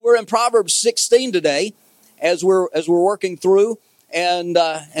we're in Proverbs 16 today, as we're working through, and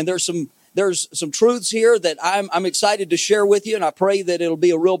there's some truths here that I'm excited to share with you, and I pray that it'll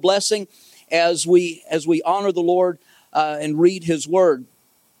be a real blessing as we honor the Lord and read His Word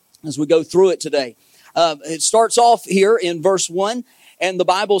as we go through it today. It starts off here in verse 1, and the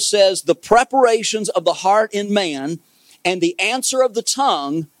Bible says, "The preparations of the heart in man, and the answer of the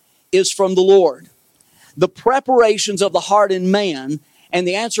tongue is from the Lord." The preparations of the heart in man, and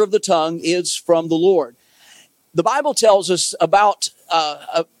the answer of the tongue is from the Lord. The Bible tells us about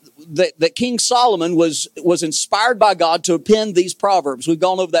that King Solomon was inspired by God to pen these proverbs. We've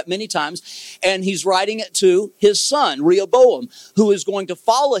gone over that many times, and he's writing it to his son Rehoboam, who is going to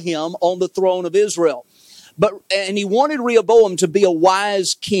follow him on the throne of Israel. And he wanted Rehoboam to be a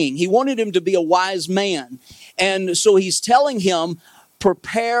wise king. He wanted him to be a wise man, and so he's telling him,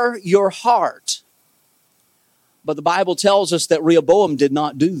 prepare your heart. But the Bible tells us that Rehoboam did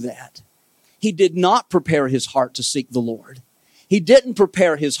not do that. He did not prepare his heart to seek the Lord. He didn't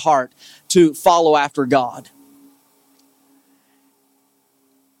prepare his heart to follow after God.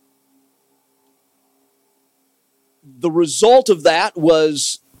 The result of that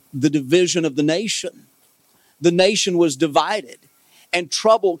was the division of the nation. The nation was divided, and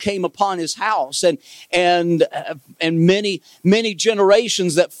trouble came upon his house, and many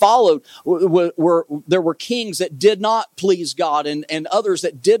generations that followed there were kings that did not please God, and others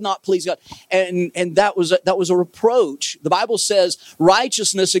that did not please God, and that was a reproach. The Bible says,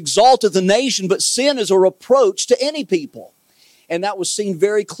 "Righteousness exalteth the nation, but sin is a reproach to any people," and that was seen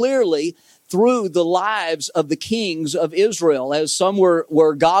very clearly through the lives of the kings of Israel, as some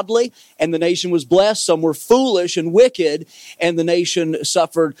were godly and the nation was blessed, some were foolish and wicked and the nation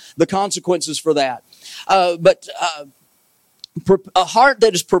suffered the consequences for that. But a heart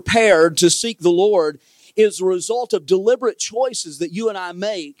that is prepared to seek the Lord is a result of deliberate choices that you and I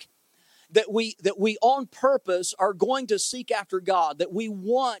make, that we on purpose are going to seek after God, that we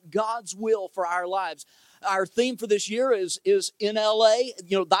want God's will for our lives. Our theme for this year is in LA,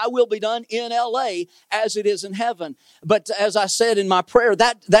 thy will be done in LA as it is in heaven. But as I said in my prayer,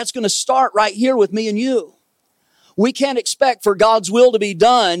 that's going to start right here with me and you. We can't expect for God's will to be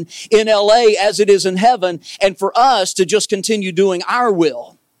done in LA as it is in heaven, and for us to just continue doing our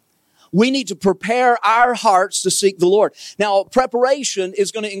will. We need to prepare our hearts to seek the Lord. Now, preparation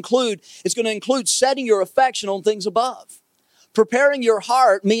is going to include setting your affection on things above. Preparing your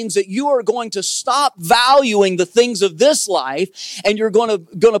heart means that you are going to stop valuing the things of this life, and you're going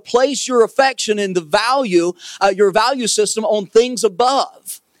to place your affection in your value system on things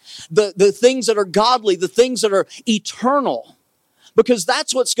above. The things that are godly, the things that are eternal, because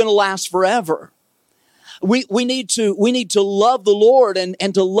that's what's going to last forever. We need to love the Lord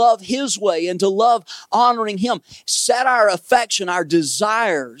and to love His way and to love honoring Him. Set our affection, our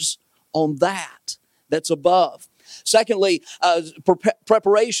desires on that's above. Secondly,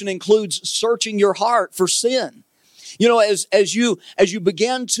 preparation includes searching your heart for sin. As you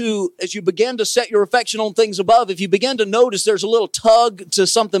begin to set your affection on things above, if you begin to notice there's a little tug to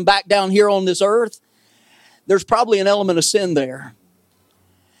something back down here on this earth, there's probably an element of sin there.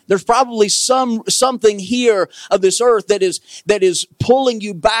 There's probably something here of this earth that is pulling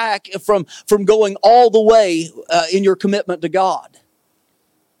you back from going all the way in your commitment to God.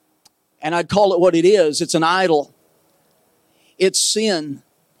 And I'd call it what it is. It's an idol. It's sin.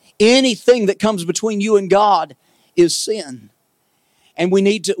 Anything that comes between you and God is sin. And we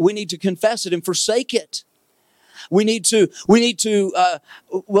need to confess it and forsake it. The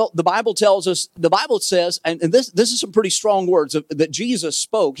Bible tells us, the Bible says, and this is some pretty strong words that Jesus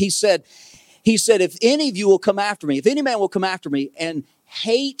spoke. He said, if any of you will come after me, if any man will come after me and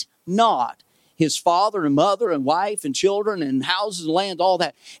hate not his father and mother and wife and children and houses and land, all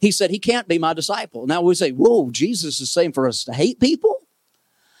that, he said he can't be my disciple. Now we say, whoa, Jesus is saying for us to hate people?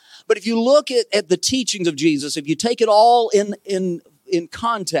 But if you look at the teachings of Jesus, if you take it all in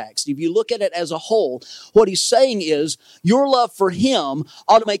context, if you look at it as a whole, what he's saying is your love for him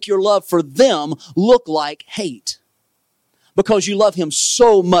ought to make your love for them look like hate, because you love him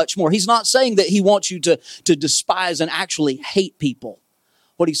so much more. He's not saying that he wants you to despise and actually hate people.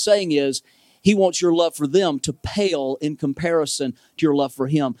 What he's saying is he wants your love for them to pale in comparison to your love for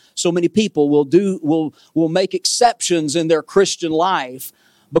him. So many people will make exceptions in their Christian life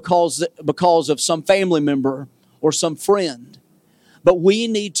because of some family member or some friend. But we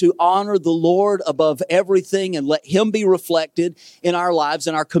need to honor the Lord above everything and let him be reflected in our lives,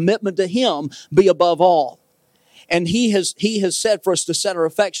 and our commitment to him be above all. And he has said for us to set our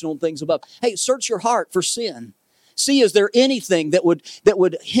affection on things above. Hey, search your heart for sin. See, is there anything that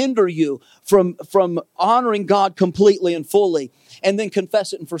would hinder you from honoring God completely and fully? And then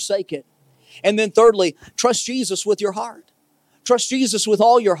confess it and forsake it. And then thirdly, trust Jesus with your heart. Trust Jesus with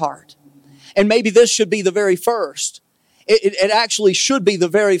all your heart. And maybe this should be the very first. It actually should be the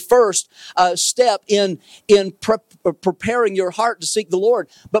very first step in preparing your heart to seek the Lord.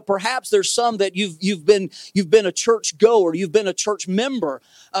 But perhaps there's some that you've been a church goer, you've been a church member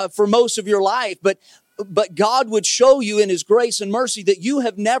for most of your life, but God would show you in His grace and mercy that you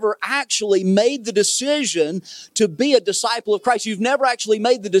have never actually made the decision to be a disciple of Christ. You've never actually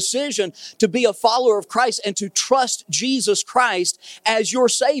made the decision to be a follower of Christ and to trust Jesus Christ as your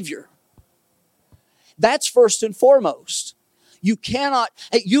Savior. That's first and foremost. You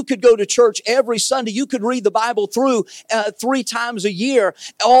could go to church every Sunday. You could read the Bible through 3 times a year,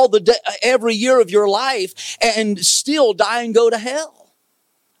 every year of your life, and still die and go to hell.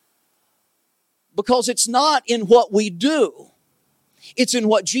 Because it's not in what we do. It's in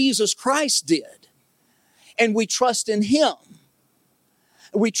what Jesus Christ did. And we trust in Him.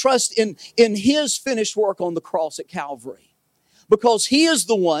 We trust in His finished work on the cross at Calvary. Because He is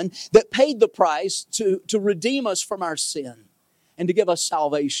the one that paid the price to redeem us from our sin and to give us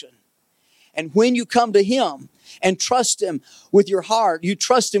salvation. And when you come to Him and trust Him with your heart, you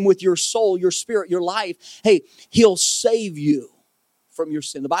trust Him with your soul, your spirit, your life, hey, He'll save you from your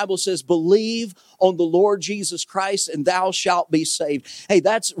sin. The Bible says, believe on the Lord Jesus Christ and thou shalt be saved. Hey,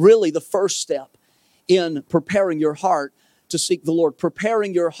 that's really the first step in preparing your heart to seek the Lord,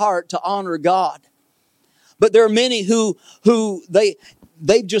 preparing your heart to honor God. But there are many who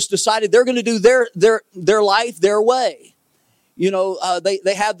they've just decided they're going to do their life their way. You know,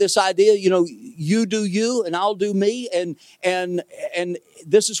 they have this idea, you know, you do you and I'll do me, and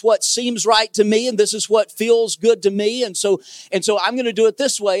this is what seems right to me, and this is what feels good to me, and so I'm going to do it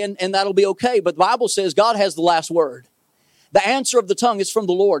this way, and that'll be okay. But the Bible says God has the last word. The answer of the tongue is from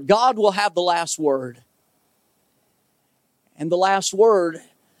the Lord. God will have the last word. And the last word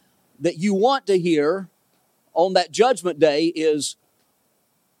that you want to hear on that judgment day is,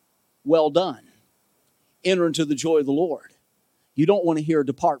 well done. Enter into the joy of the Lord. You don't want to hear,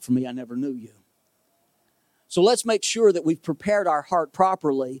 depart from me, I never knew you. So let's make sure that we've prepared our heart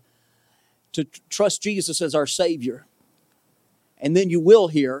properly to trust Jesus as our Savior. And then you will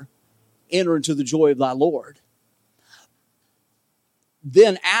hear, enter into the joy of thy Lord.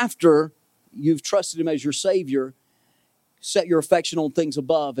 Then after you've trusted Him as your Savior, set your affection on things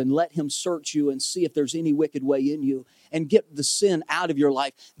above and let Him search you and see if there's any wicked way in you and get the sin out of your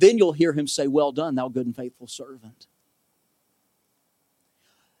life. Then you'll hear Him say, well done, thou good and faithful servant.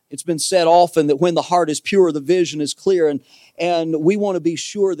 It's been said often that when the heart is pure, the vision is clear, and we want to be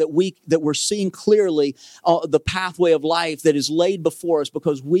sure that we're seeing clearly the pathway of life that is laid before us,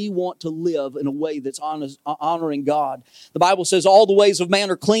 because we want to live in a way that's honoring God. The Bible says all the ways of man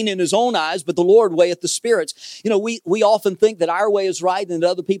are clean in his own eyes, but the Lord weigheth the spirits. You know, we often think that our way is right and that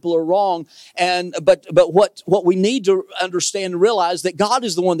other people are wrong, but what we need to understand and realize that God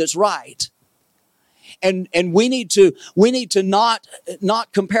is the one that's right. And we need to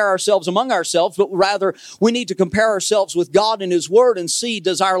not compare ourselves among ourselves, but rather we need to compare ourselves with God and His Word and see,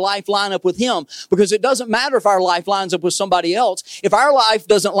 does our life line up with Him? Because it doesn't matter if our life lines up with somebody else. If our life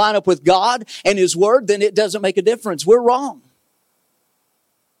doesn't line up with God and His Word, then it doesn't make a difference. We're wrong.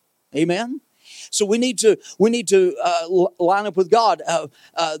 Amen? So we need to line up with God.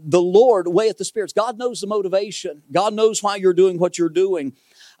 The Lord weigheth the spirits. God knows the motivation. God knows why you're doing what you're doing.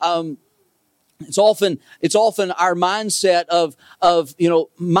 It's often our mindset of you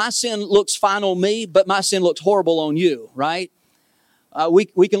know, my sin looks fine on me, but my sin looks horrible on you, right?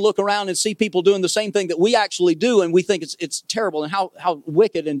 We can look around and see people doing the same thing that we actually do, and we think it's terrible and how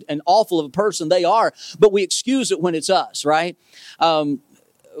wicked and awful of a person they are, but we excuse it when it's us, right?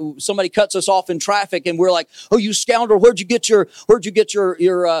 Somebody cuts us off in traffic and we're like, oh, you scoundrel, where'd you get your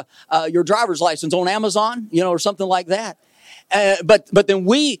driver's license? On Amazon, you know, or something like that. But then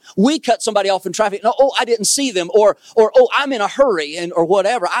we cut somebody off in traffic. No, oh, I didn't see them, or oh, I'm in a hurry, or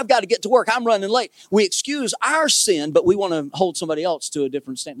whatever. I've got to get to work. I'm running late. We excuse our sin, but we want to hold somebody else to a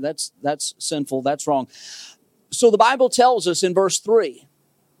different standard. That's sinful. That's wrong. So the Bible tells us in verse 3,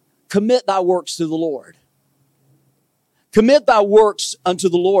 commit thy works to the Lord. Commit thy works unto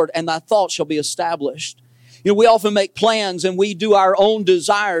the Lord, and thy thoughts shall be established. You know, we often make plans and we do our own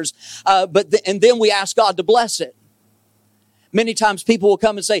desires, and then we ask God to bless it. Many times people will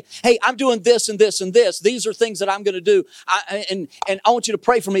come and say, hey, I'm doing this and this and this. These are things that I'm going to do. And I want you to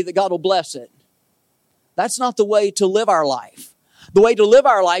pray for me that God will bless it. That's not the way to live our life. The way to live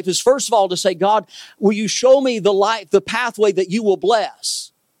our life is, first of all, to say, God, will you show me the pathway that you will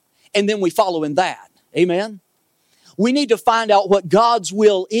bless? And then we follow in that. Amen? We need to find out what God's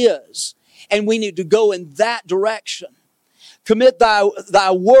will is, and we need to go in that direction. Commit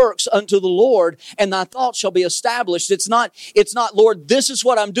thy works unto the Lord, and thy thoughts shall be established. It's not, Lord, this is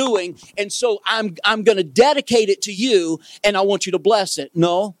what I'm doing, and so I'm going to dedicate it to you, and I want you to bless it.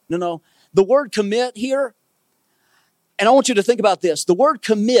 No. The word commit here, and I want you to think about this. The word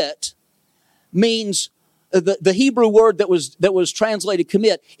commit means, the Hebrew word that was translated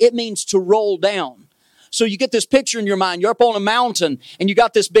commit, it means to roll down. So you get this picture in your mind. You're up on a mountain, and you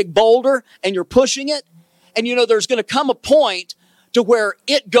got this big boulder, and you're pushing it. And you know, there's going to come a point to where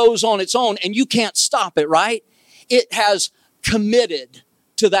it goes on its own and you can't stop it, right? It has committed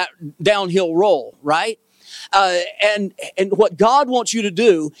to that downhill roll, right? And what God wants you to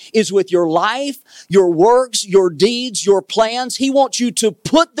do is with your life, your works, your deeds, your plans, He wants you to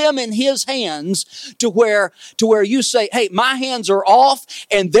put them in His hands to where you say, hey, my hands are off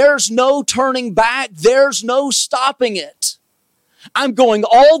and there's no turning back. There's no stopping it. I'm going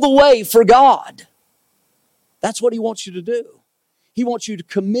all the way for God. That's what He wants you to do. He wants you to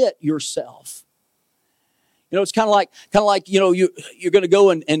commit yourself. You know, it's kind of like, you know, you're going to go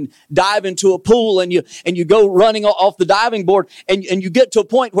and dive into a pool and you go running off the diving board and you get to a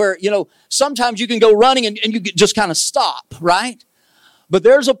point where, you know, sometimes you can go running and you just kind of stop, right? But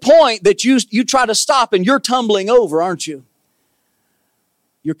there's a point that you try to stop and you're tumbling over, aren't you?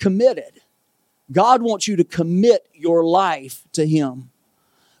 You're committed. God wants you to commit your life to Him.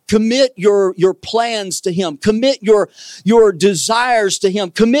 Commit your plans to Him. Commit your desires to Him.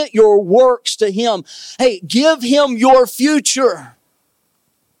 Commit your works to Him. Hey, give Him your future.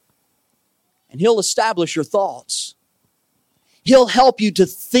 And He'll establish your thoughts. He'll help you to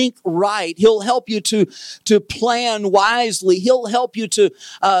think right. He'll help you to plan wisely. He'll help you to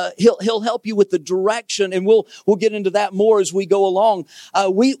he'll help you with the direction, and we'll get into that more as we go along.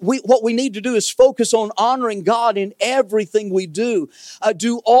 What we need to do is focus on honoring God in everything we do.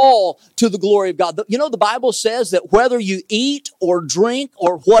 Do all to the glory of God. You know, the Bible says that whether you eat or drink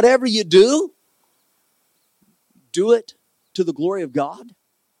or whatever you do it to the glory of God.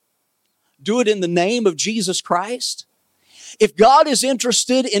 Do it in the name of Jesus Christ. If God is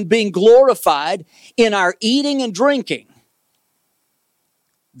interested in being glorified in our eating and drinking,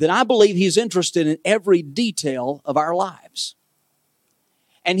 then I believe He's interested in every detail of our lives.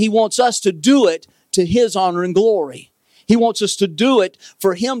 And He wants us to do it to His honor and glory. He wants us to do it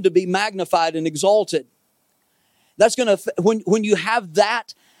for Him to be magnified and exalted. That's going to, when you have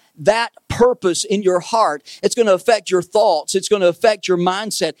that purpose in your heart, it's going to affect your thoughts. It's going to affect your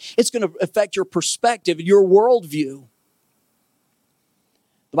mindset. It's going to affect your perspective, your worldview.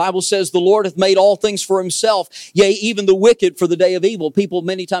 The Bible says the Lord hath made all things for Himself, yea, even the wicked for the day of evil. People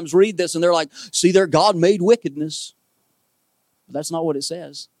many times read this and they're like, see there, God made wickedness. But that's not what it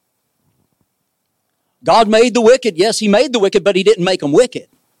says. God made the wicked. Yes, He made the wicked, but He didn't make them wicked.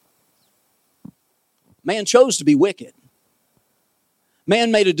 Man chose to be wicked.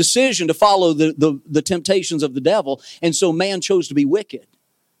 Man made a decision to follow the temptations of the devil, and so man chose to be wicked.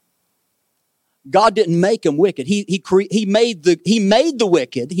 God didn't make them wicked. He made the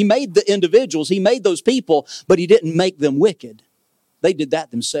wicked. He made the individuals. He made those people, but He didn't make them wicked. They did that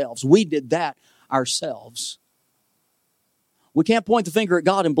themselves. We did that ourselves. We can't point the finger at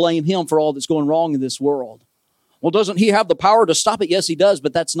God and blame Him for all that's going wrong in this world. Well, doesn't He have the power to stop it? Yes, He does,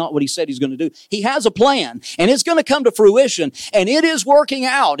 but that's not what He said He's going to do. He has a plan, and it's going to come to fruition, and it is working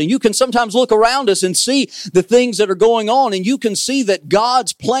out. And you can sometimes look around us and see the things that are going on, and you can see that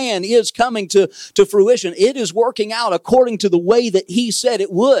God's plan is coming to fruition. It is working out according to the way that He said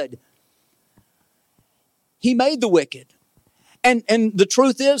it would. He made the wicked. And the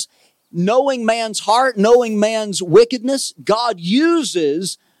truth is, knowing man's heart, knowing man's wickedness, God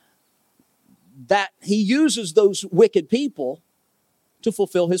uses that. He uses those wicked people to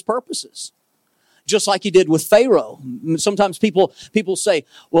fulfill His purposes. Just like He did with Pharaoh. Sometimes people say,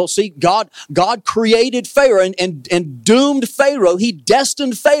 well, see, God created Pharaoh and doomed Pharaoh. He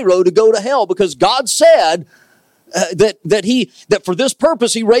destined Pharaoh to go to hell because God said that for this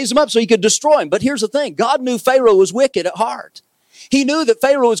purpose He raised him up so He could destroy him. But here's the thing. God knew Pharaoh was wicked at heart. He knew that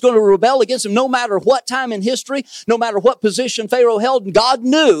Pharaoh was going to rebel against him no matter what time in history, no matter what position Pharaoh held. And God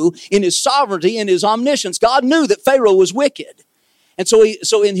knew in His sovereignty and His omniscience, God knew that Pharaoh was wicked. And so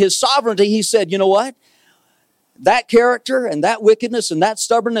in His sovereignty, He said, you know what? That character and that wickedness and that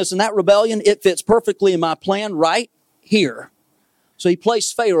stubbornness and that rebellion, it fits perfectly in my plan right here. So He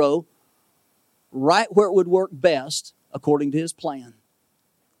placed Pharaoh right where it would work best according to His plan.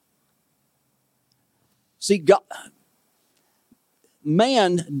 See, God,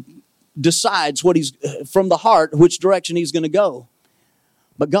 man decides what he's from the heart, which direction he's going to go.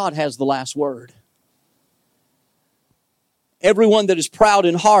 But God has the last word. Everyone that is proud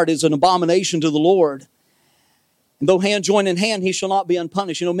in heart is an abomination to the Lord. And though hand join in hand, he shall not be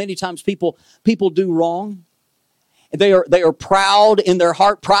unpunished. Many times people do wrong. They are proud in their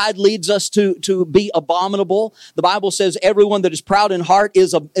heart. Pride leads us to be abominable. The Bible says everyone that is proud in heart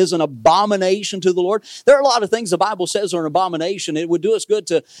is an abomination to the Lord. There are a lot of things the Bible says are an abomination. It would do us good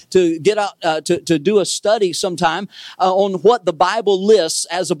to get out to do a study sometime on what the Bible lists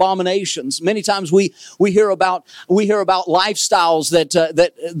as abominations. Many times we hear about lifestyles that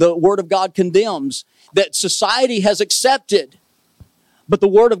the Word of God condemns, that society has accepted, but the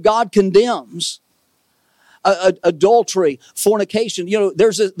Word of God condemns. Adultery, fornication.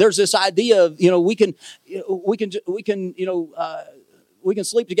 There's this idea of we can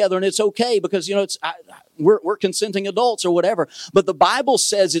sleep together and it's okay because we're consenting adults or whatever. But the Bible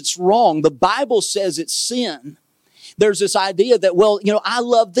says it's wrong. The Bible says it's sin. There's this idea that I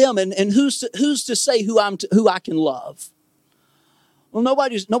love them and who's to say who I can love? Well,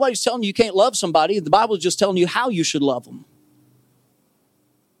 nobody's telling you can't love somebody. The Bible's just telling you how you should love them.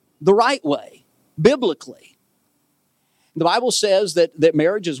 The right way, biblically. The Bible says that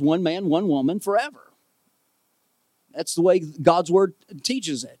marriage is one man, one woman forever. That's the way God's Word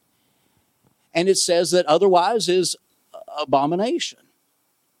teaches it. And it says that otherwise is abomination.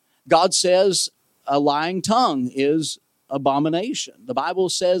 God says a lying tongue is abomination. The Bible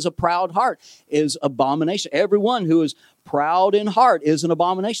says a proud heart is abomination. Everyone who is proud in heart is an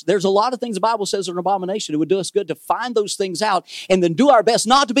abomination. There's a lot of things the Bible says are an abomination. It would do us good to find those things out and then do our best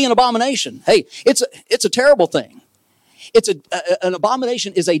not to be an abomination. Hey, it's a terrible thing. An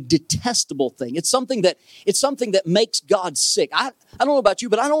abomination is a detestable thing. It's something that makes God sick. I don't know about you,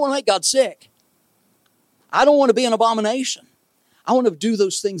 but I don't want to make God sick. I don't want to be an abomination. I want to do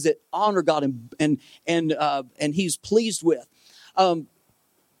those things that honor God and He's pleased with.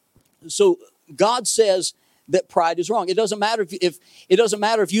 So God says that pride is wrong. It doesn't matter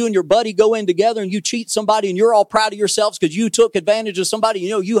if you and your buddy go in together and you cheat somebody and you're all proud of yourselves because you took advantage of somebody.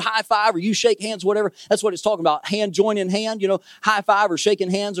 You high five or you shake hands, whatever. That's what it's talking about. Hand join in hand. High five or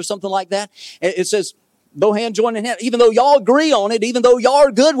shaking hands or something like that. It says though hand join in hand. Even though y'all agree on it, even though y'all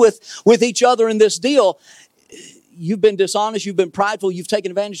are good with each other in this deal, you've been dishonest. You've been prideful. You've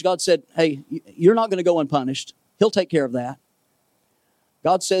taken advantage. God said, "Hey, you're not going to go unpunished. He'll take care of that."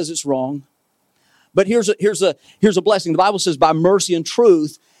 God says it's wrong. But here's a blessing. The Bible says, by mercy and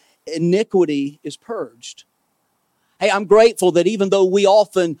truth, iniquity is purged. Hey, I'm grateful that even though we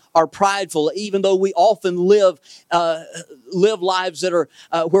often are prideful, even though we often live lives that are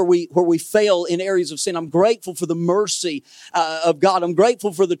where we fail in areas of sin, I'm grateful for the mercy of God. I'm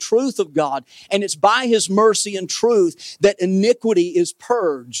grateful for the truth of God. And it's by His mercy and truth that iniquity is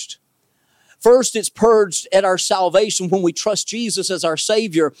purged. First, it's purged at our salvation when we trust Jesus as our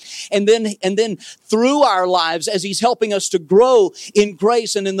Savior. And then through our lives, as He's helping us to grow in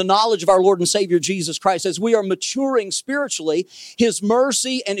grace and in the knowledge of our Lord and Savior Jesus Christ, as we are maturing spiritually, His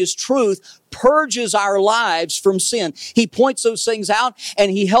mercy and His truth purges our lives from sin. He points those things out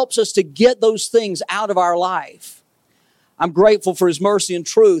and He helps us to get those things out of our life. I'm grateful for His mercy and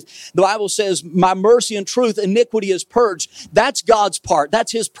truth. The Bible says, my mercy and truth, iniquity is purged. That's God's part.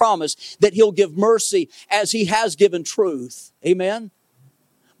 That's His promise that He'll give mercy as He has given truth. Amen?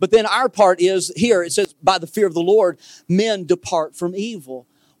 But then our part is, here it says, by the fear of the Lord, men depart from evil.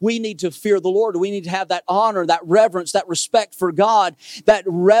 We need to fear the Lord. We need to have that honor, that reverence, that respect for God, that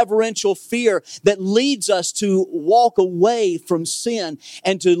reverential fear that leads us to walk away from sin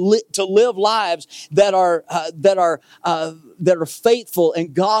and to live lives that are faithful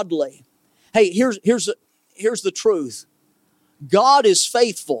and godly. Hey, here's the truth. God is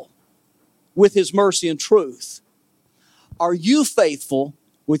faithful with His mercy and truth. Are you faithful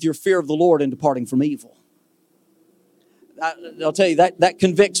with your fear of the Lord and departing from evil? I'll tell you that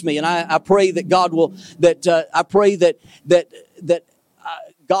convicts me, and I pray that God will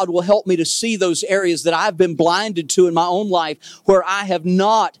God will help me to see those areas that I've been blinded to in my own life where I have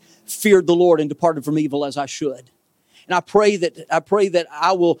not feared the Lord and departed from evil as I should. And I pray that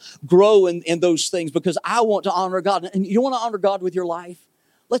I will grow in those things because I want to honor God. And you want to honor God with your life?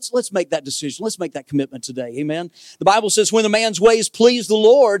 Let's make that decision. Let's make that commitment today. Amen. The Bible says, when a man's ways please the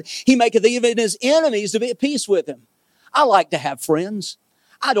Lord, He maketh even his enemies to be at peace with him. I like to have friends.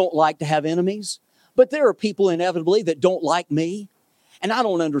 I don't like to have enemies. But there are people inevitably that don't like me. And I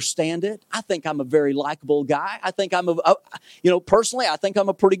don't understand it. I think I'm a very likable guy. I think personally, I think I'm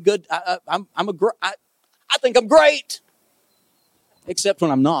a pretty good, I think I'm great. Except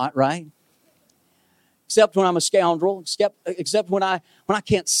when I'm not, right? Except when I'm a scoundrel. Except when I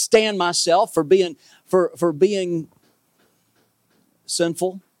can't stand myself for being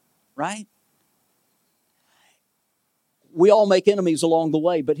sinful, right? we all make enemies along the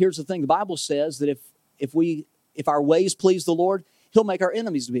way. But here's the thing. The Bible says that if our ways please the Lord, He'll make our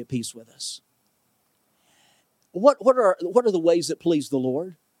enemies to be at peace with us. What are the ways that please the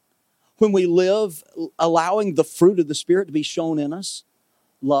Lord? When we live allowing the fruit of the Spirit to be shown in us,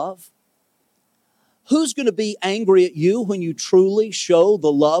 love. Who's going to be angry at you when you truly show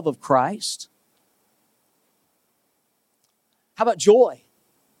the love of Christ? How about joy?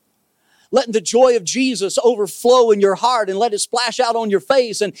 Letting the joy of Jesus overflow in your heart and let it splash out on your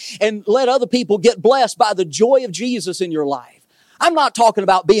face and let other people get blessed by the joy of Jesus in your life. I'm not talking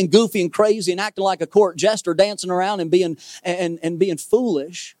about being goofy and crazy and acting like a court jester, dancing around and being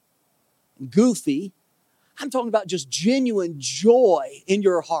foolish, goofy. I'm talking about just genuine joy in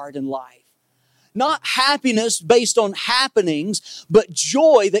your heart and life. Not happiness based on happenings, but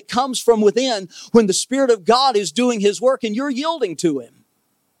joy that comes from within when the Spirit of God is doing His work and you're yielding to Him.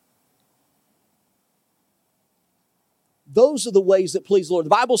 Those are the ways that please the Lord.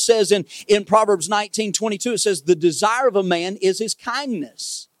 The Bible says in Proverbs 19:22, it says, the desire of a man is his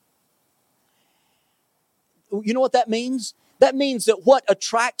kindness. You know what that means? That means that what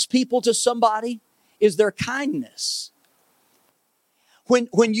attracts people to somebody is their kindness.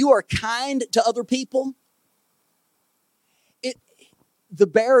 When you are kind to other people, the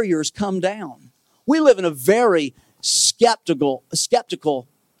barriers come down. We live in a very skeptical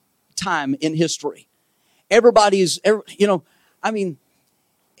time in history. Everybody's,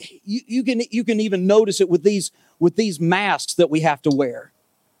 you can even notice it with these masks that we have to wear.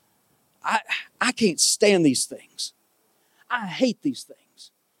 I can't stand these things. I hate these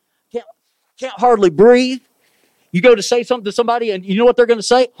things. Can't hardly breathe. You go to say something to somebody and you know what they're going to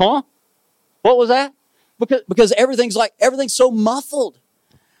say? Huh? What was that? Because everything's so muffled.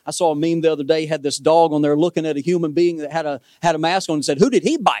 I saw a meme the other day, had this dog on there looking at a human being that had a mask on and said, who did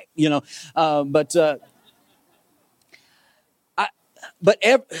he bite? You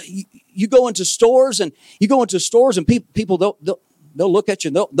go into stores and people they'll look at you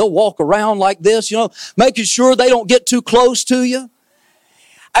and they'll walk around like this, making sure they don't get too close to you.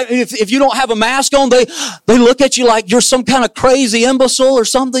 If you don't have a mask on, they look at you like you're some kind of crazy imbecile or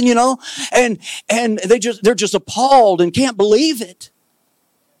something, and they're just appalled and can't believe it.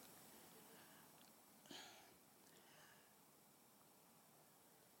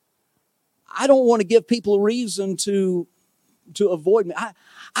 I don't want to give people a reason to avoid me.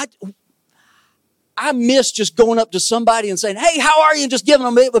 I miss just going up to somebody and saying, hey, how are you? And just giving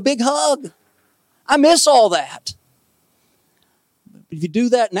them a big hug. I miss all that. If you do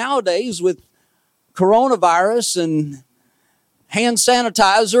that nowadays with coronavirus and hand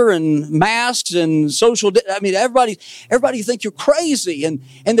sanitizer and masks and everybody think you're crazy and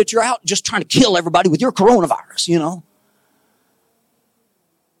that you're out just trying to kill everybody with your coronavirus,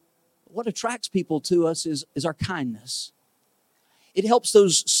 What attracts people to us is our kindness. It helps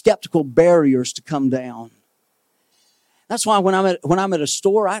those skeptical barriers to come down. That's why when I'm at a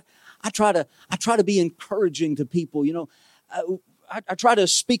store, I try to be encouraging to people. I try to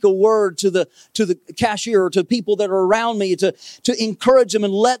speak a word to the cashier or to people that are around me to encourage them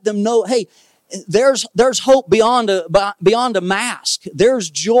and let them know, hey, there's hope beyond a mask. There's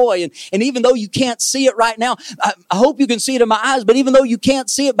joy. And even though you can't see it right now, I hope you can see it in my eyes, but even though you can't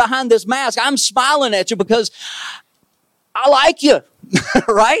see it behind this mask, I'm smiling at you because I like you,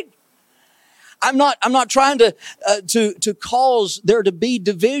 right? I'm not trying to cause there to be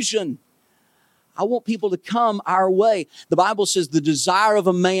division. I want people to come our way. The Bible says the desire of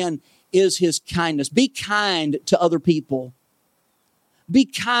a man is his kindness. Be kind to other people. Be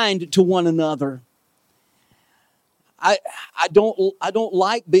kind to one another. I don't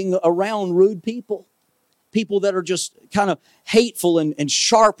like being around rude people. People that are just kind of hateful and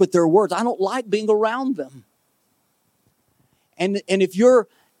sharp with their words. I don't like being around them. And if you're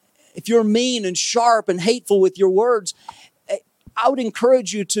mean and sharp and hateful with your words, I would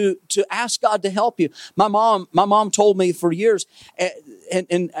encourage you to ask God to help you. My mom told me for years,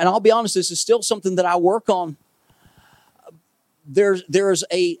 and I'll be honest, this is still something that I work on. There's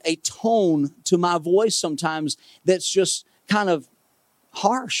a tone to my voice sometimes that's just kind of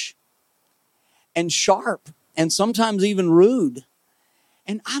harsh and sharp and sometimes even rude.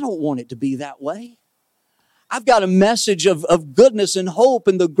 And I don't want it to be that way. I've got a message of goodness and hope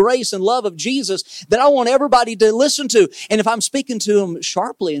and the grace and love of Jesus that I want everybody to listen to. And if I'm speaking to them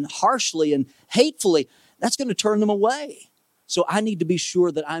sharply and harshly and hatefully, that's going to turn them away. So I need to be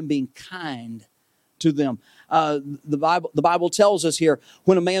sure that I'm being kind to them. The Bible tells us here,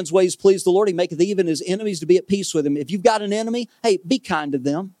 when a man's ways please the Lord, he maketh even his enemies to be at peace with him. If you've got an enemy, hey, be kind to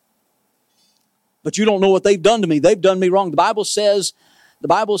them. But you don't know what they've done to me. They've done me wrong. The Bible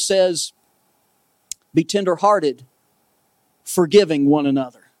says, be tenderhearted forgiving one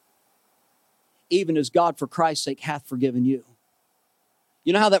another, even as God for Christ's sake hath forgiven you.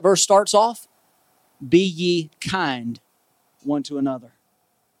 You know how that verse starts off? Be ye kind one to another.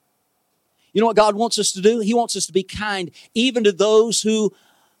 You know what God wants us to do? He wants us to be kind even to those who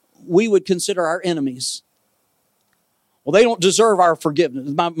we would consider our enemies. Well, they don't deserve our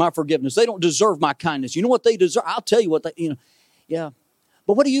forgiveness, my forgiveness. They don't deserve my kindness. You know what they deserve? I'll tell you what they, yeah.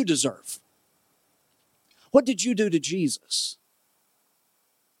 But what do you deserve? What did you do to Jesus?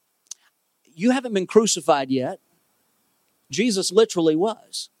 You haven't been crucified yet. Jesus literally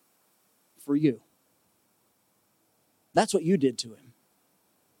was for you. That's what you did to him.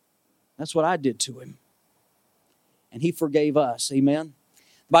 That's what I did to him. And he forgave us. Amen.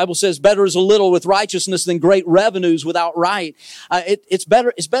 The Bible says, better is a little with righteousness than great revenues without right. It's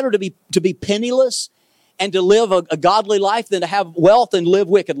better to be penniless and to live a godly life than to have wealth and live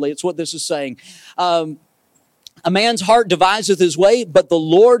wickedly. It's what this is saying. A man's heart deviseth his way, but the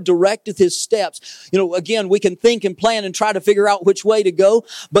Lord directeth his steps. Again, we can think and plan and try to figure out which way to go,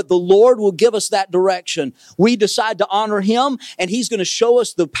 but the Lord will give us that direction. We decide to honor him, and he's going to show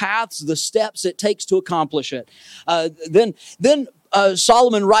us the paths, the steps it takes to accomplish it. Then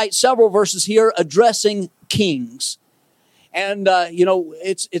Solomon writes several verses here addressing kings. And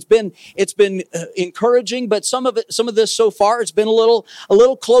it's been encouraging, but some of this so far it's been a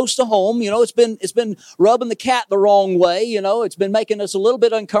little close to home. It's been rubbing the cat the wrong way. It's been making us a little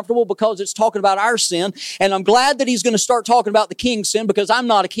bit uncomfortable because it's talking about our sin. And I'm glad that he's going to start talking about the king's sin because I'm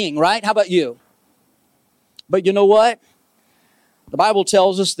not a king, right? How about you? But you know what? The Bible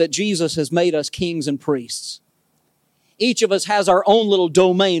tells us that Jesus has made us kings and priests. Each of us has our own little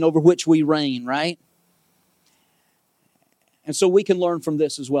domain over which we reign, right? And so we can learn from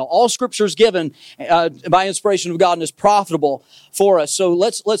this as well. All Scripture is given by inspiration of God and is profitable for us. So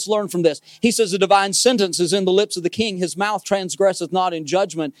let's learn from this. He says, the divine sentence is in the lips of the king. His mouth transgresseth not in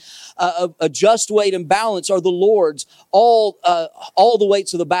judgment. A just weight and balance are the Lord's. All the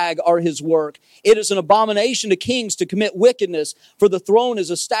weights of the bag are his work. It is an abomination to kings to commit wickedness, for the throne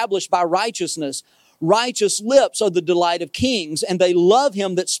is established by righteousness. Righteous lips are the delight of kings, and they love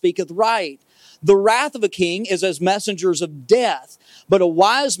him that speaketh right. The wrath of a king is as messengers of death, but a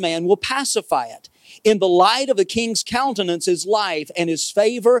wise man will pacify it. In the light of the king's countenance is life, and his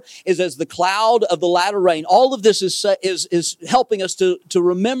favor is as the cloud of the latter rain. All of this is helping us to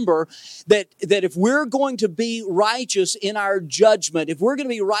remember that if we're going to be righteous in our judgment, if we're going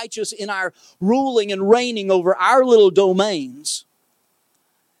to be righteous in our ruling and reigning over our little domains,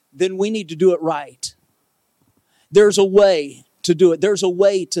 then we need to do it right. There's a way to do it. There's a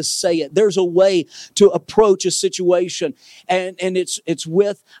way to say it. There's a way to approach a situation. And it's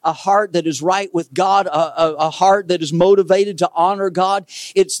with a heart that is right with God, a heart that is motivated to honor God.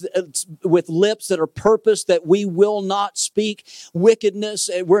 It's with lips that are purposed that we will not speak wickedness.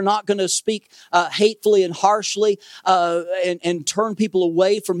 We're not going to speak hatefully and harshly and turn people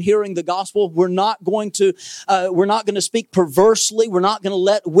away from hearing the gospel. We're not going to speak perversely. We're not going to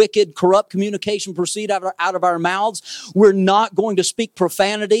let wicked, corrupt communication proceed out of our mouths. We're not going to speak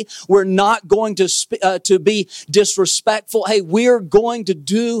profanity. We're not going to be disrespectful. Hey, we're going to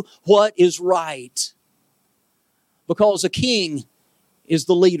do what is right. Because a king is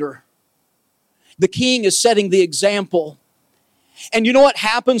the leader. The king is setting the example. And you know what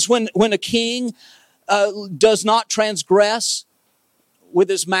happens when a king does not transgress with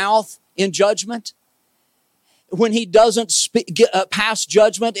his mouth in judgment? When he doesn't pass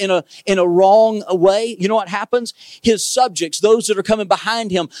judgment in a wrong way, you know what happens? His subjects, those that are coming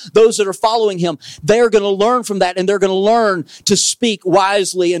behind him, those that are following him, they're going to learn from that, and they're going to learn to speak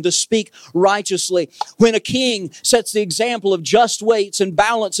wisely and to speak righteously. When a king sets the example of just weights and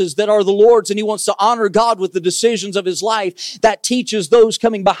balances that are the Lord's, and he wants to honor God with the decisions of his life, that teaches those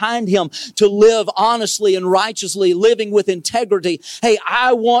coming behind him to live honestly and righteously, living with integrity. Hey,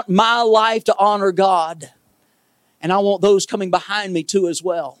 I want my life to honor God. And I want those coming behind me too as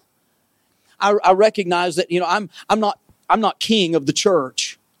well. I recognize that, I'm not king of the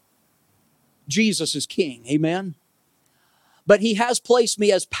church. Jesus is king. Amen. But he has placed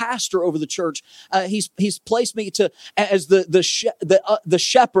me as pastor over the church. He's placed me as the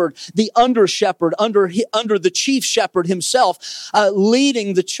shepherd, the under shepherd, under the chief shepherd himself,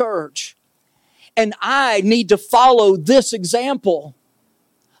 leading the church. And I need to follow this example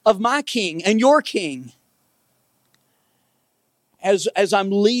of my king and your king. As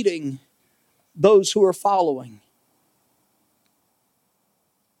I'm leading those who are following.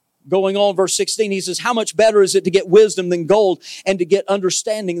 Going on, verse 16, he says, how much better is it to get wisdom than gold, and to get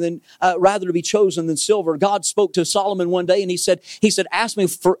understanding than rather to be chosen than silver? God spoke to Solomon one day, and he said, ask me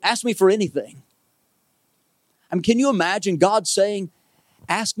for anything. I mean, can you imagine God saying,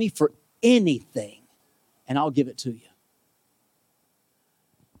 ask me for anything and I'll give it to you?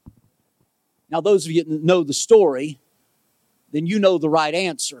 Now, those of you that know the story, then you know the right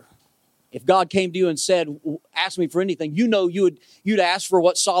answer. If God came to you and said, ask me for anything, you know you'd ask for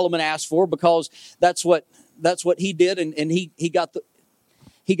what Solomon asked for, because that's what he did, and he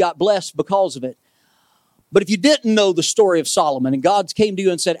got blessed because of it. But if you didn't know the story of Solomon and God came to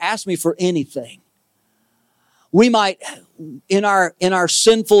you and said, ask me for anything, we might, in our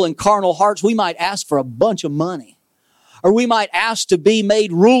sinful and carnal hearts, we might ask for a bunch of money. Or we might ask to be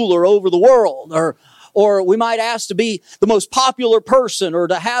made ruler over the world, or we might ask to be the most popular person, or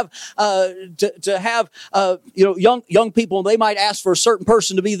to have young people. They might ask for a certain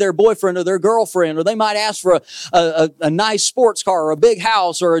person to be their boyfriend or their girlfriend, or they might ask for a nice sports car, or a big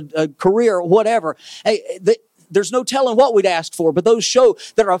house, or a career, or whatever. Hey, there's no telling what we'd ask for, but those show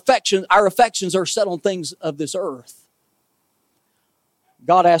that our affections are set on things of this earth.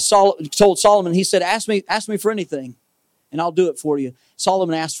 God told Solomon, he said, ask me for anything, and I'll do it for you.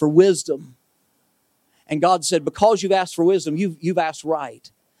 Solomon asked for wisdom. And God said, because you've asked for wisdom, you've asked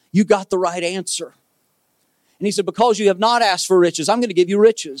right. You got the right answer. And he said, because you have not asked for riches, I'm going to give you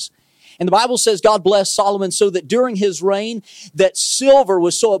riches. And the Bible says God blessed Solomon so that during his reign, that silver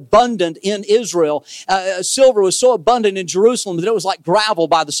was so abundant in Israel, silver was so abundant in Jerusalem that it was like gravel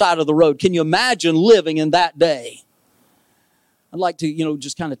by the side of the road. Can you imagine living in that day? I'd like to,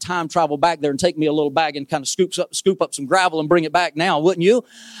 just kind of time travel back there and take me a little bag and kind of scoop up some gravel and bring it back now, wouldn't you?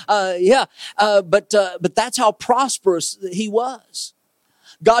 But that's how prosperous he was.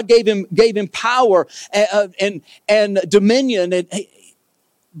 God gave him power and dominion, and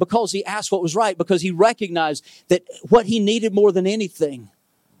because he asked what was right, because he recognized that what he needed more than anything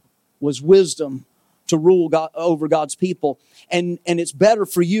was wisdom to rule over God's people. And it's better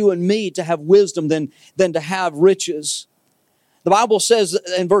for you and me to have wisdom than to have riches. The Bible says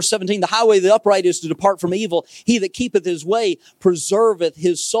in verse 17, the highway of the upright is to depart from evil. He that keepeth his way preserveth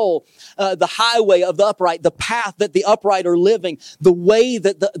his soul. The highway of the upright, the path that the upright are living, the way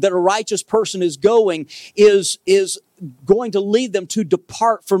that a righteous person is going is going to lead them to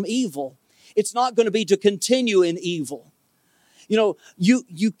depart from evil. It's not going to be to continue in evil.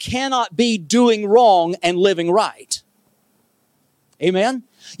 You cannot be doing wrong and living right. Amen?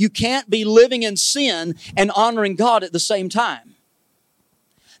 You can't be living in sin and honoring God at the same time.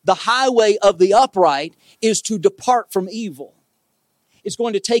 The highway of the upright is to depart from evil. It's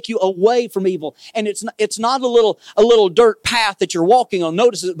going to take you away from evil. And it's not a little dirt path that you're walking on.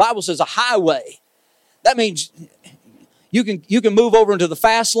 Notice the Bible says a highway. That means you can move over into the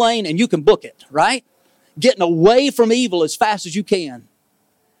fast lane and you can book it, right? Getting away from evil as fast as you can.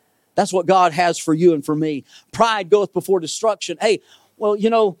 That's what God has for you and for me. Pride goeth before destruction. Hey, well,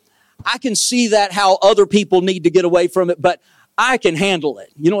 I can see that how other people need to get away from it, but I can handle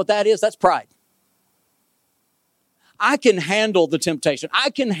it. You know what that is? That's pride. I can handle the temptation. I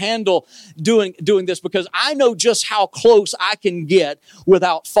can handle doing this because I know just how close I can get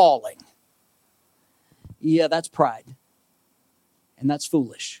without falling. Yeah, that's pride. And that's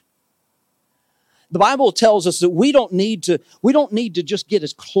foolish. The Bible tells us that we don't need to just get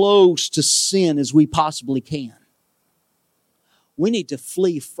as close to sin as we possibly can. We need to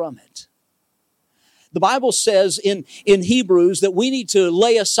flee from it. The Bible says in Hebrews that we need to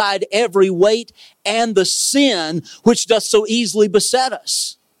lay aside every weight and the sin which does so easily beset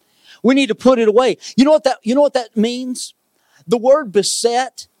us. We need to put it away. You know what that means? The word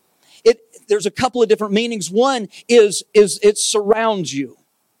beset, there's a couple of different meanings. One is it surrounds you.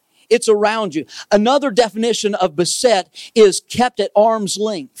 It's around you. Another definition of beset is kept at arm's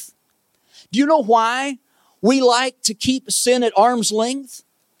length. Do you know why we like to keep sin at arm's length?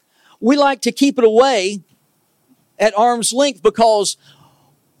 We like to keep it away at arm's length because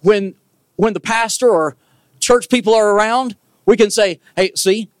when the pastor or church people are around, we can say, hey,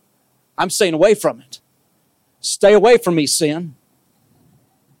 see, I'm staying away from it. Stay away from me, sin.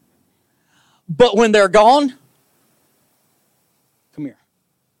 But when they're gone, come here.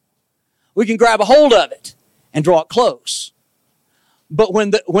 We can grab a hold of it and draw it close. But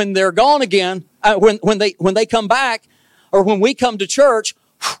when they're gone again, when they come back, or when we come to church,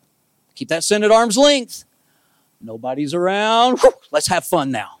 keep that sin at arm's length. Nobody's around. Let's have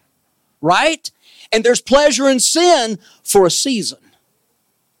fun now. Right? And there's pleasure in sin for a season.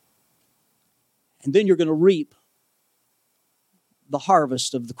 And then you're going to reap the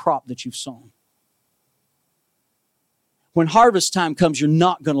harvest of the crop that you've sown. When harvest time comes, you're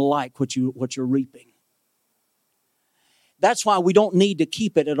not going to like what you're reaping. That's why we don't need to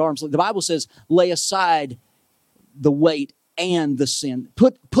keep it at arm's length. The Bible says, lay aside the weight and the sin.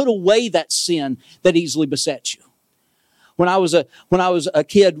 Put away that sin that easily besets you. When I was a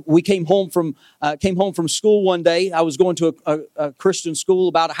kid, we came home from school one day. I was going to a Christian school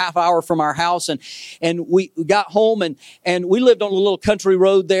about a half hour from our house, and we got home and we lived on a little country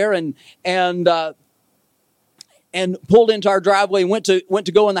road there, and pulled into our driveway and went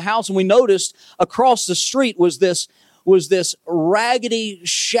to go in the house, and we noticed across the street was this raggedy,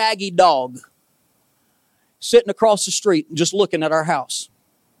 shaggy dog sitting across the street and just looking at our house,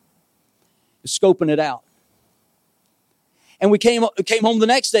 scoping it out. And we came home the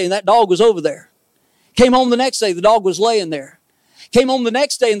next day, and that dog was over there. Came home the next day, the dog was laying there. Came home the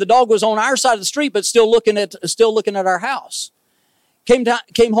next day, and the dog was on our side of the street, but still looking at our house. Came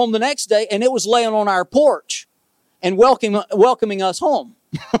home the next day, and it was laying on our porch and welcoming us home.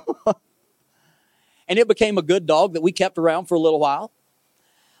 And it became a good dog that we kept around for a little while.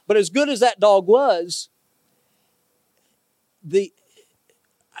 But as good as that dog was,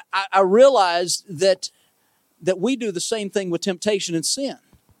 I realized that we do the same thing with temptation and sin.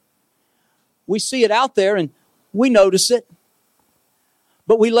 We see it out there and we notice it,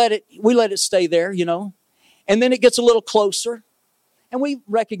 but we let it stay there, and then it gets a little closer and we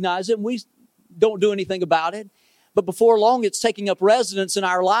recognize it and we don't do anything about it. But before long, it's taking up residence in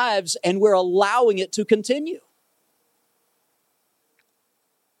our lives and we're allowing it to continue.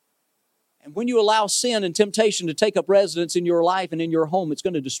 And when you allow sin and temptation to take up residence in your life and in your home, it's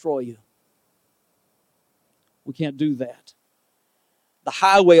going to destroy you. We can't do that. The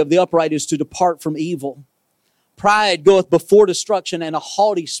highway of the upright is to depart from evil. Pride goeth before destruction, and a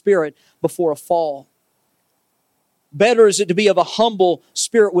haughty spirit before a fall. Better is it to be of a humble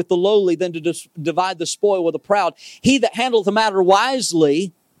spirit with the lowly than to divide the spoil with the proud. He that handleth the matter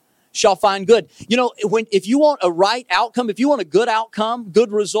wisely shall find good. If you want a right outcome, if you want a good outcome,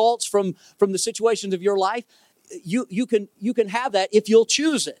 good results from the situations of your life, you can have that if you'll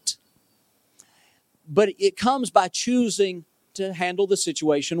choose it. But it comes by choosing to handle the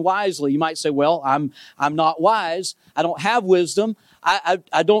situation wisely. You might say, well, I'm not wise. I don't have wisdom.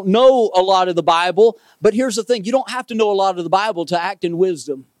 I don't know a lot of the Bible. But here's the thing. You don't have to know a lot of the Bible to act in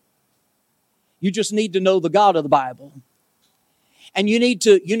wisdom. You just need to know the God of the Bible. And you need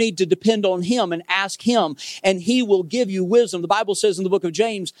to depend on Him and ask Him, and He will give you wisdom. The Bible says in the book of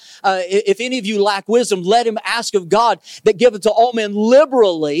James, if any of you lack wisdom, let him ask of God that giveth to all men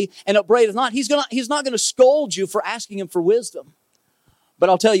liberally and upbraideth not. He's not going to scold you for asking Him for wisdom. But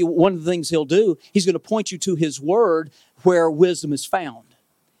I'll tell you, one of the things He'll do, He's going to point you to His Word where wisdom is found.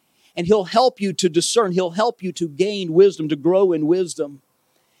 And He'll help you to discern. He'll help you to gain wisdom, to grow in wisdom.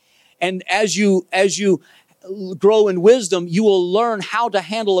 And as you grow in wisdom, you will learn how to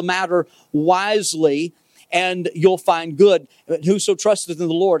handle a matter wisely, and you'll find good. Whoso trusteth in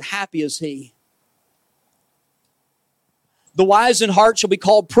the Lord, happy is he. The wise in heart shall be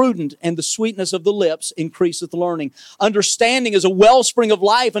called prudent, and the sweetness of the lips increaseth learning. Understanding is a wellspring of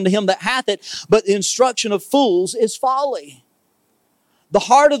life unto him that hath it, but the instruction of fools is folly. The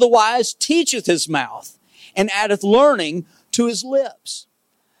heart of the wise teacheth his mouth, and addeth learning to his lips.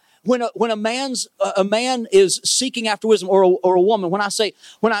 When a man is seeking after wisdom, or a woman, when I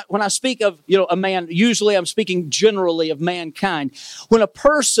speak of a man, usually I'm speaking generally of mankind. When a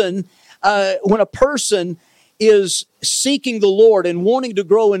person is seeking the Lord and wanting to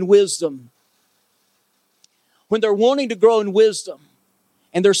grow in wisdom, when they're wanting to grow in wisdom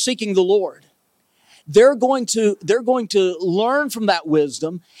and they're seeking the Lord, they're going to learn from that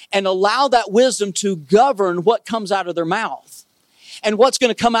wisdom and allow that wisdom to govern what comes out of their mouth. And what's going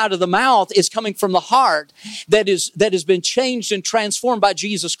to come out of the mouth is coming from the heart that has been changed and transformed by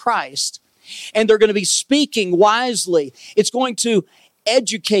Jesus Christ. And they're going to be speaking wisely. It's going to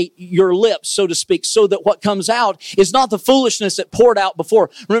educate your lips, so to speak, so that what comes out is not the foolishness that poured out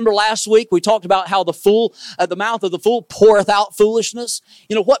before. Remember last week we talked about how the mouth of the fool poureth out foolishness.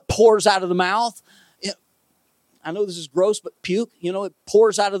 What pours out of the mouth? I know this is gross, but puke, it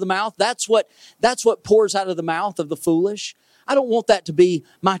pours out of the mouth. That's what pours out of the mouth of the foolish. I don't want that to be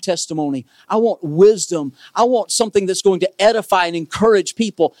my testimony. I want wisdom. I want something that's going to edify and encourage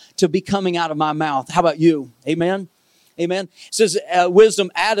people to be coming out of my mouth. How about you? Amen? Amen. It says,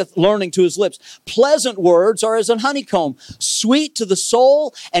 wisdom addeth learning to his lips. Pleasant words are as an honeycomb, sweet to the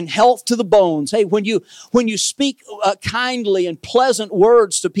soul and health to the bones. Hey, when you speak kindly and pleasant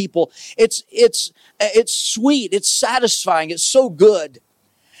words to people, it's sweet, it's satisfying, it's so good.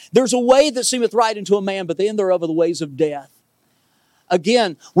 There's a way that seemeth right unto a man, but the end thereof are the ways of death.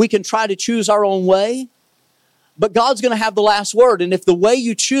 Again, we can try to choose our own way, but God's going to have the last word. And if the way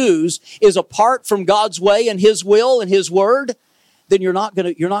you choose is apart from God's way and His will and His word, then you're not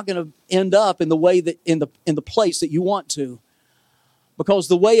gonna end up in the way that in the place that you want to. Because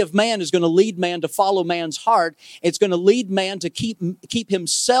the way of man is going to lead man to follow man's heart. It's going to lead man to keep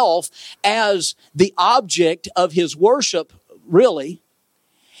himself as the object of his worship, really.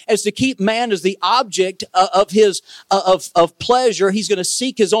 As to keep man as the object of his of pleasure. He's going to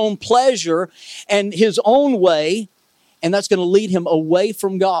seek his own pleasure and his own way, and that's going to lead him away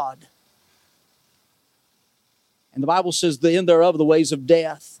from God. And the Bible says the end thereof are the ways of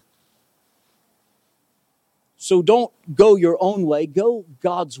death. So don't go your own way, go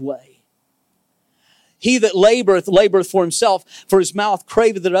God's way. He that laboreth for himself, for his mouth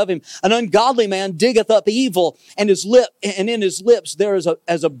craveth it of him. An ungodly man diggeth up evil, and in his lips there is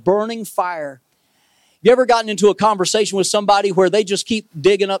as a burning fire. You ever gotten into a conversation with somebody where they just keep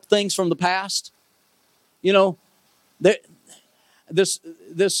digging up things from the past? You know, this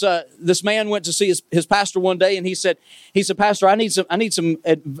man went to see his pastor one day, and he said, Pastor, I need some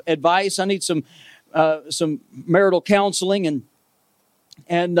advice. I need some marital counseling,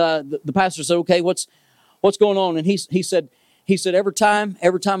 and the pastor said, okay, what's going on? And he said every time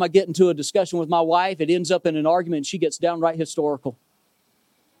I get into a discussion with my wife, it ends up in an argument, and she gets downright historical.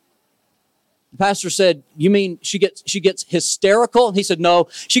 The pastor said, you mean she gets hysterical? He said, no,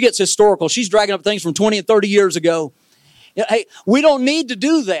 she gets historical. She's dragging up things from 20 and 30 years ago. You know, hey, we don't need to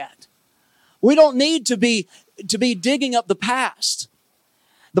do that. We don't need to be digging up the past.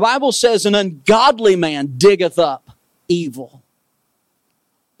 The Bible says an ungodly man diggeth up evil.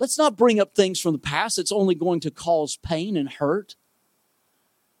 Let's not bring up things from the past. It's only going to cause pain and hurt.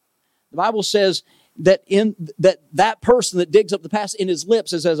 The Bible says that that person that digs up the past, in his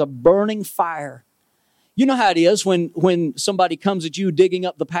lips is as a burning fire. You know how it is when somebody comes at you digging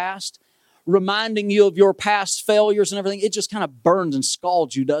up the past, reminding you of your past failures and everything. It just kind of burns and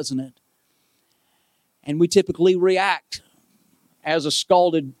scalds you, doesn't it? And we typically react as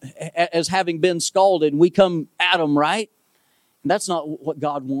having been scalded, and we come at them, right? And that's not what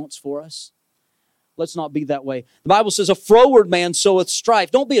God wants for us. Let's not be that way. The Bible says, a froward man soweth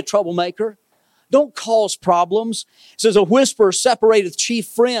strife. Don't be a troublemaker. Don't cause problems. It says, a whisperer separateth chief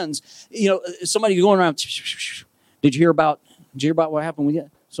friends. You know, somebody going around, did you hear about what happened with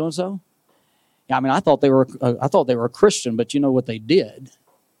you? So-and-so? Yeah, I mean, I thought they were a Christian, but you know what they did.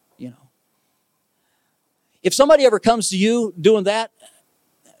 If somebody ever comes to you doing that,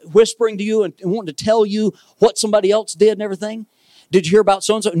 whispering to you and wanting to tell you what somebody else did and everything, did you hear about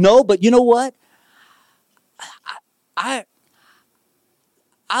so-and-so? No, but you know what? I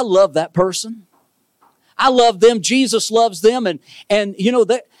love that person. I love them. Jesus loves them. And you know,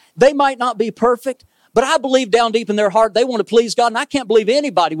 they might not be perfect, but I believe down deep in their heart they want to please God, and I can't believe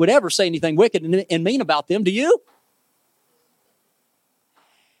anybody would ever say anything wicked and mean about them. Do you?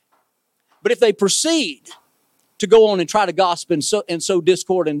 But if they proceed to go on and try to gossip and sow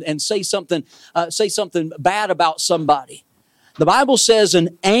discord and say something bad about somebody, the Bible says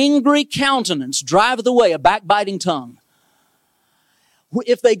an angry countenance driveth away a backbiting tongue.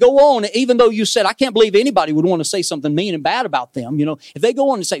 If they go on, even though you said, I can't believe anybody would want to say something mean and bad about them, you know, if they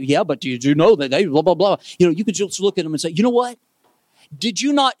go on and say, yeah, but did you know that they blah, blah, blah, you know, you could just look at them and say, you know what? Did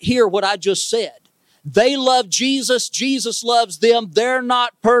you not hear what I just said? They love Jesus. Jesus loves them. They're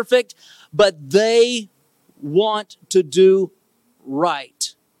not perfect, but they want to do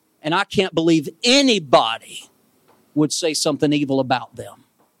right. And I can't believe anybody would say something evil about them.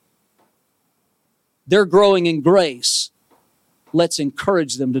 They're growing in grace. Let's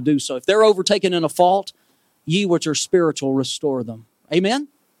encourage them to do so. If they're overtaken in a fault, ye which are spiritual, restore them. Amen?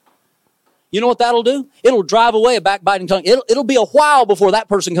 You know what that'll do? It'll drive away a backbiting tongue. It'll be a while before that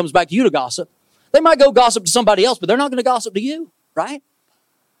person comes back to you to gossip. They might go gossip to somebody else, but they're not going to gossip to you, right?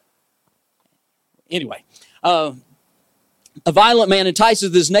 Anyway, a violent man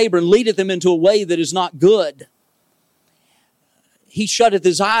enticeth his neighbor and leadeth him into a way that is not good. He shutteth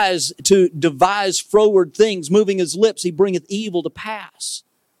his eyes to devise froward things. Moving his lips, he bringeth evil to pass.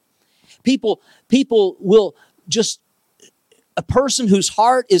 People will just, a person whose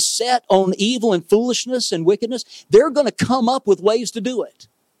heart is set on evil and foolishness and wickedness, they're going to come up with ways to do it.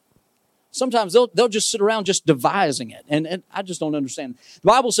 Sometimes they'll just sit around just devising it. And I just don't understand. The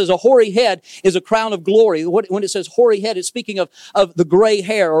Bible says a hoary head is a crown of glory. When it says hoary head, it's speaking of the gray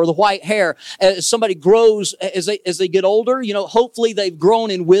hair or the white hair. As somebody grows, as they get older, you know, hopefully they've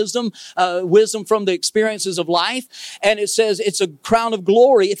grown in wisdom from the experiences of life. And it says it's a crown of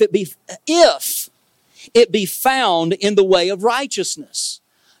glory if it be found in the way of righteousness.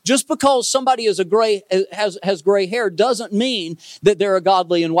 Just because somebody has gray hair doesn't mean that they're a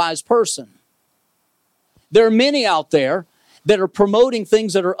godly and wise person. There are many out there that are promoting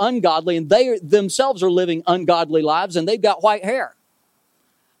things that are ungodly, and they themselves are living ungodly lives, and they've got white hair.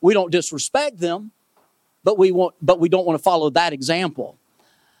 We don't disrespect them, but we don't want to follow that example.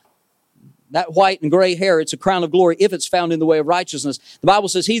 That white and gray hair, it's a crown of glory if it's found in the way of righteousness. The Bible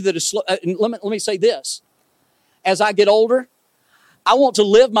says, he that is slow, let me say this. As I get older, I want to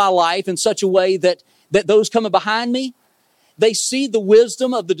live my life in such a way that those coming behind me, they see the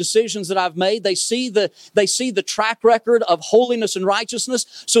wisdom of the decisions that I've made. They see the track record of holiness and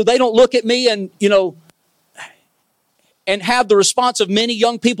righteousness, so they don't look at me and have the response of many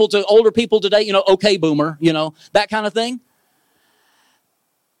young people to older people today, okay, boomer, that kind of thing.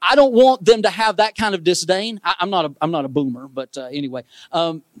 I don't want them to have that kind of disdain. I'm not a boomer, but anyway,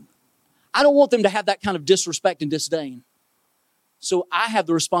 I don't want them to have that kind of disrespect and disdain. So I have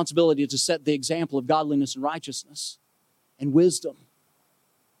the responsibility to set the example of godliness and righteousness and wisdom.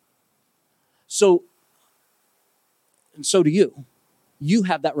 So do you. You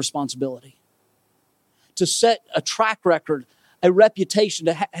have that responsibility to set a track record, a reputation,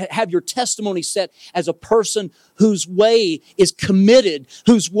 to have your testimony set as a person whose way is committed,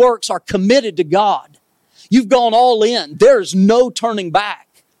 whose works are committed to God. You've gone all in. There's no turning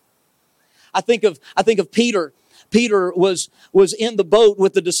back. I think of Peter. Peter was in the boat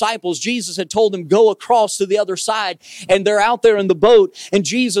with the disciples. Jesus had told them, go across to the other side. And they're out there in the boat. And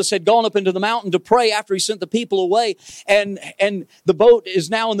Jesus had gone up into the mountain to pray after he sent the people away. And the boat is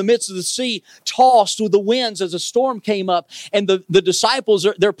now in the midst of the sea, tossed with the winds as a storm came up. And the disciples,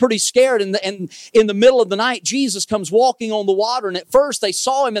 they're pretty scared. And in the middle of the night, Jesus comes walking on the water. And at first they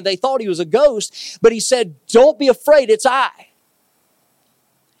saw him and they thought he was a ghost. But he said, don't be afraid, it's I.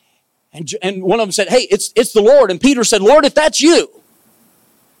 And one of them said, hey, it's the Lord. And Peter said, Lord, if that's you,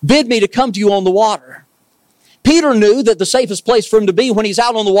 bid me to come to you on the water. Peter knew that the safest place for him to be when he's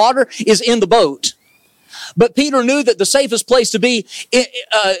out on the water is in the boat. But Peter knew that the safest place to be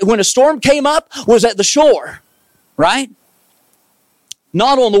when a storm came up was at the shore, right?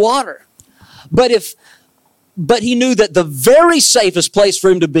 Not on the water. But he knew that the very safest place for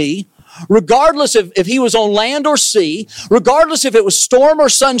him to be, regardless if he was on land or sea, regardless if it was storm or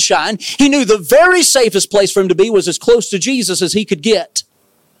sunshine, he knew the very safest place for him to be was as close to Jesus as he could get.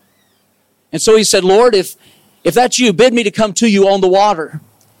 And so he said, Lord, if that's you, bid me to come to you on the water.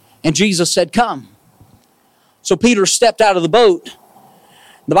 And Jesus said, come. So Peter stepped out of the boat.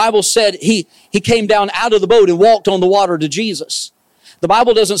 The Bible said he came down out of the boat and walked on the water to Jesus. The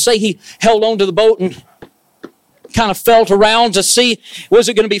Bible doesn't say he held on to the boat and kind of felt around to see, was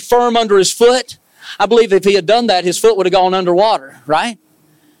it going to be firm under his foot? I believe if he had done that, his foot would have gone underwater, right?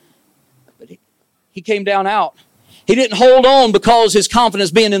 But he came down out. He didn't hold on because his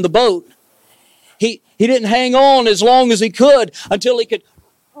confidence being in the boat. He didn't hang on as long as he could until he could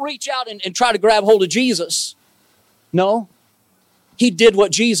reach out and try to grab hold of Jesus. No, he did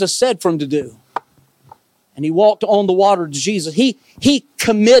what Jesus said for him to do. And he walked on the water to Jesus. He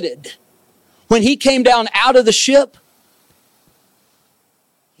committed. When he came down out of the ship,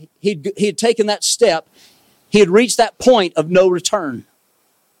 he had taken that step. He had reached that point of no return.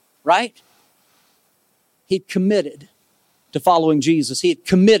 Right? He'd committed to following Jesus. He had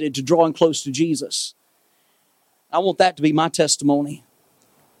committed to drawing close to Jesus. I want that to be my testimony.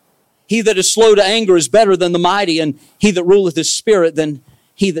 He that is slow to anger is better than the mighty, and he that ruleth his spirit than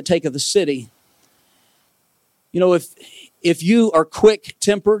he that taketh the city. If you are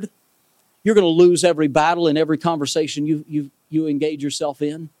quick-tempered, you're going to lose every battle and every conversation you engage yourself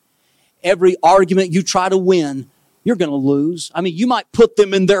in. Every argument you try to win, you're going to lose. I mean, you might put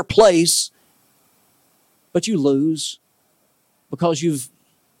them in their place, but you lose because you've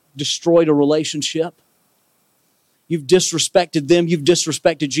destroyed a relationship. You've disrespected them. You've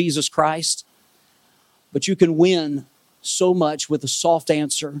disrespected Jesus Christ. But you can win so much with a soft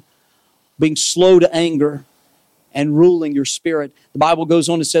answer, being slow to anger, and ruling your spirit. The Bible goes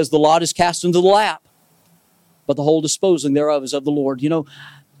on and says, the lot is cast into the lap, but the whole disposing thereof is of the Lord.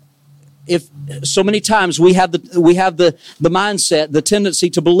 If so many times we have the mindset, the tendency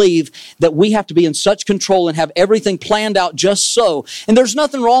to believe that we have to be in such control and have everything planned out just so. And there's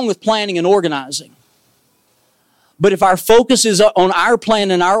nothing wrong with planning and organizing. But if our focus is on our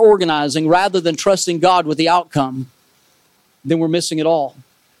plan and our organizing rather than trusting God with the outcome, then we're missing it all.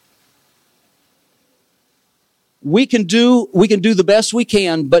 We can do the best we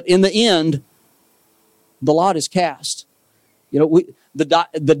can, but in the end, the lot is cast.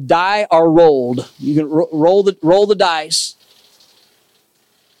 The die are rolled. You can roll the dice.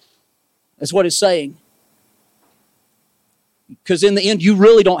 That's what it's saying. Because in the end, you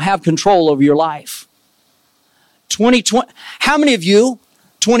really don't have control over your life. 2020. How many of you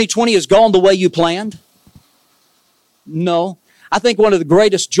 2020 has gone the way you planned? No. I think one of the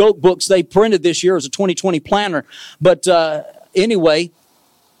greatest joke books they printed this year is a 2020 planner. But anyway,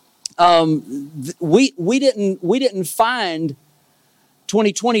 We didn't find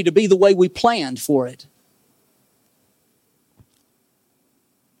 2020 to be the way we planned for it.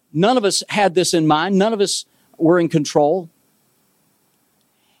 None of us had this in mind. None of us were in control.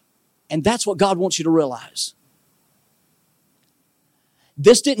 And that's what God wants you to realize.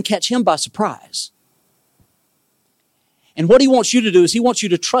 This didn't catch him by surprise. And what he wants you to do is he wants you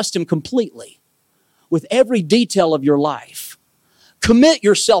to trust him completely with every detail of your life. Commit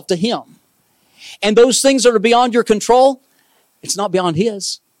yourself to him. And those things that are beyond your control, it's not beyond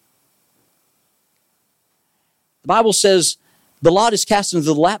his. The Bible says, the lot is cast into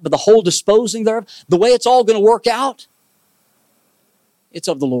the lap, but the whole disposing thereof, the way it's all going to work out, it's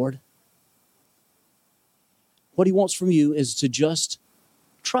of the Lord. What he wants from you is to just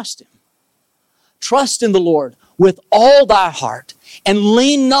trust him. Trust in the Lord with all thy heart, and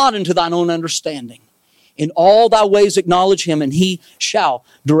lean not into thine own understanding. In all thy ways acknowledge him, and he shall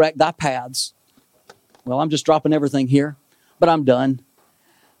direct thy paths. Well, I'm just dropping everything here, but I'm done.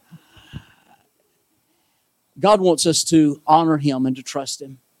 God wants us to honor him and to trust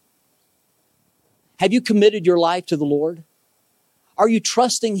him. Have you committed your life to the Lord? Are you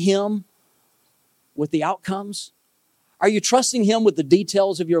trusting him with the outcomes? Are you trusting him with the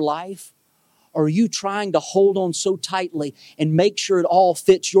details of your life? Or are you trying to hold on so tightly and make sure it all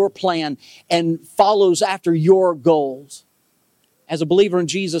fits your plan and follows after your goals? As a believer in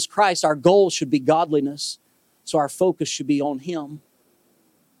Jesus Christ, our goal should be godliness. So our focus should be on him.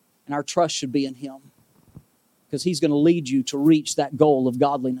 And our trust should be in him. Because he's going to lead you to reach that goal of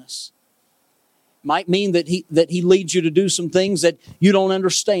godliness. Might mean that he leads you to do some things that you don't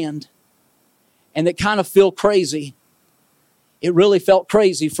understand and that kind of feel crazy. It really felt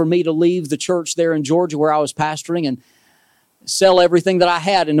crazy for me to leave the church there in Georgia where I was pastoring and sell everything that I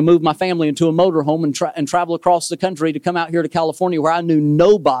had and to move my family into a motorhome and travel across the country to come out here to California where I knew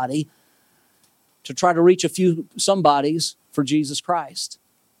nobody, to try to reach a few somebodies for Jesus Christ.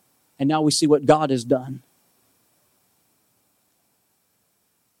 And now we see what God has done.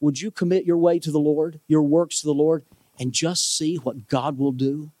 Would you commit your way to the Lord, your works to the Lord, and just see what God will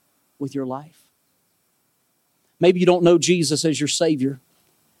do with your life? Maybe you don't know Jesus as your Savior.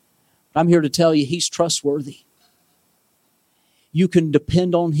 But I'm here to tell you, he's trustworthy. You can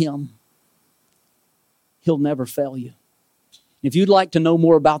depend on him. He'll never fail you. If you'd like to know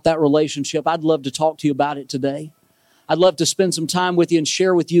more about that relationship, I'd love to talk to you about it today. I'd love to spend some time with you and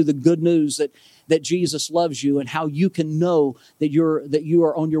share with you the good news that Jesus loves you and how you can know that you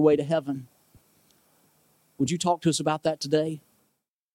are on your way to heaven. Would you talk to us about that today?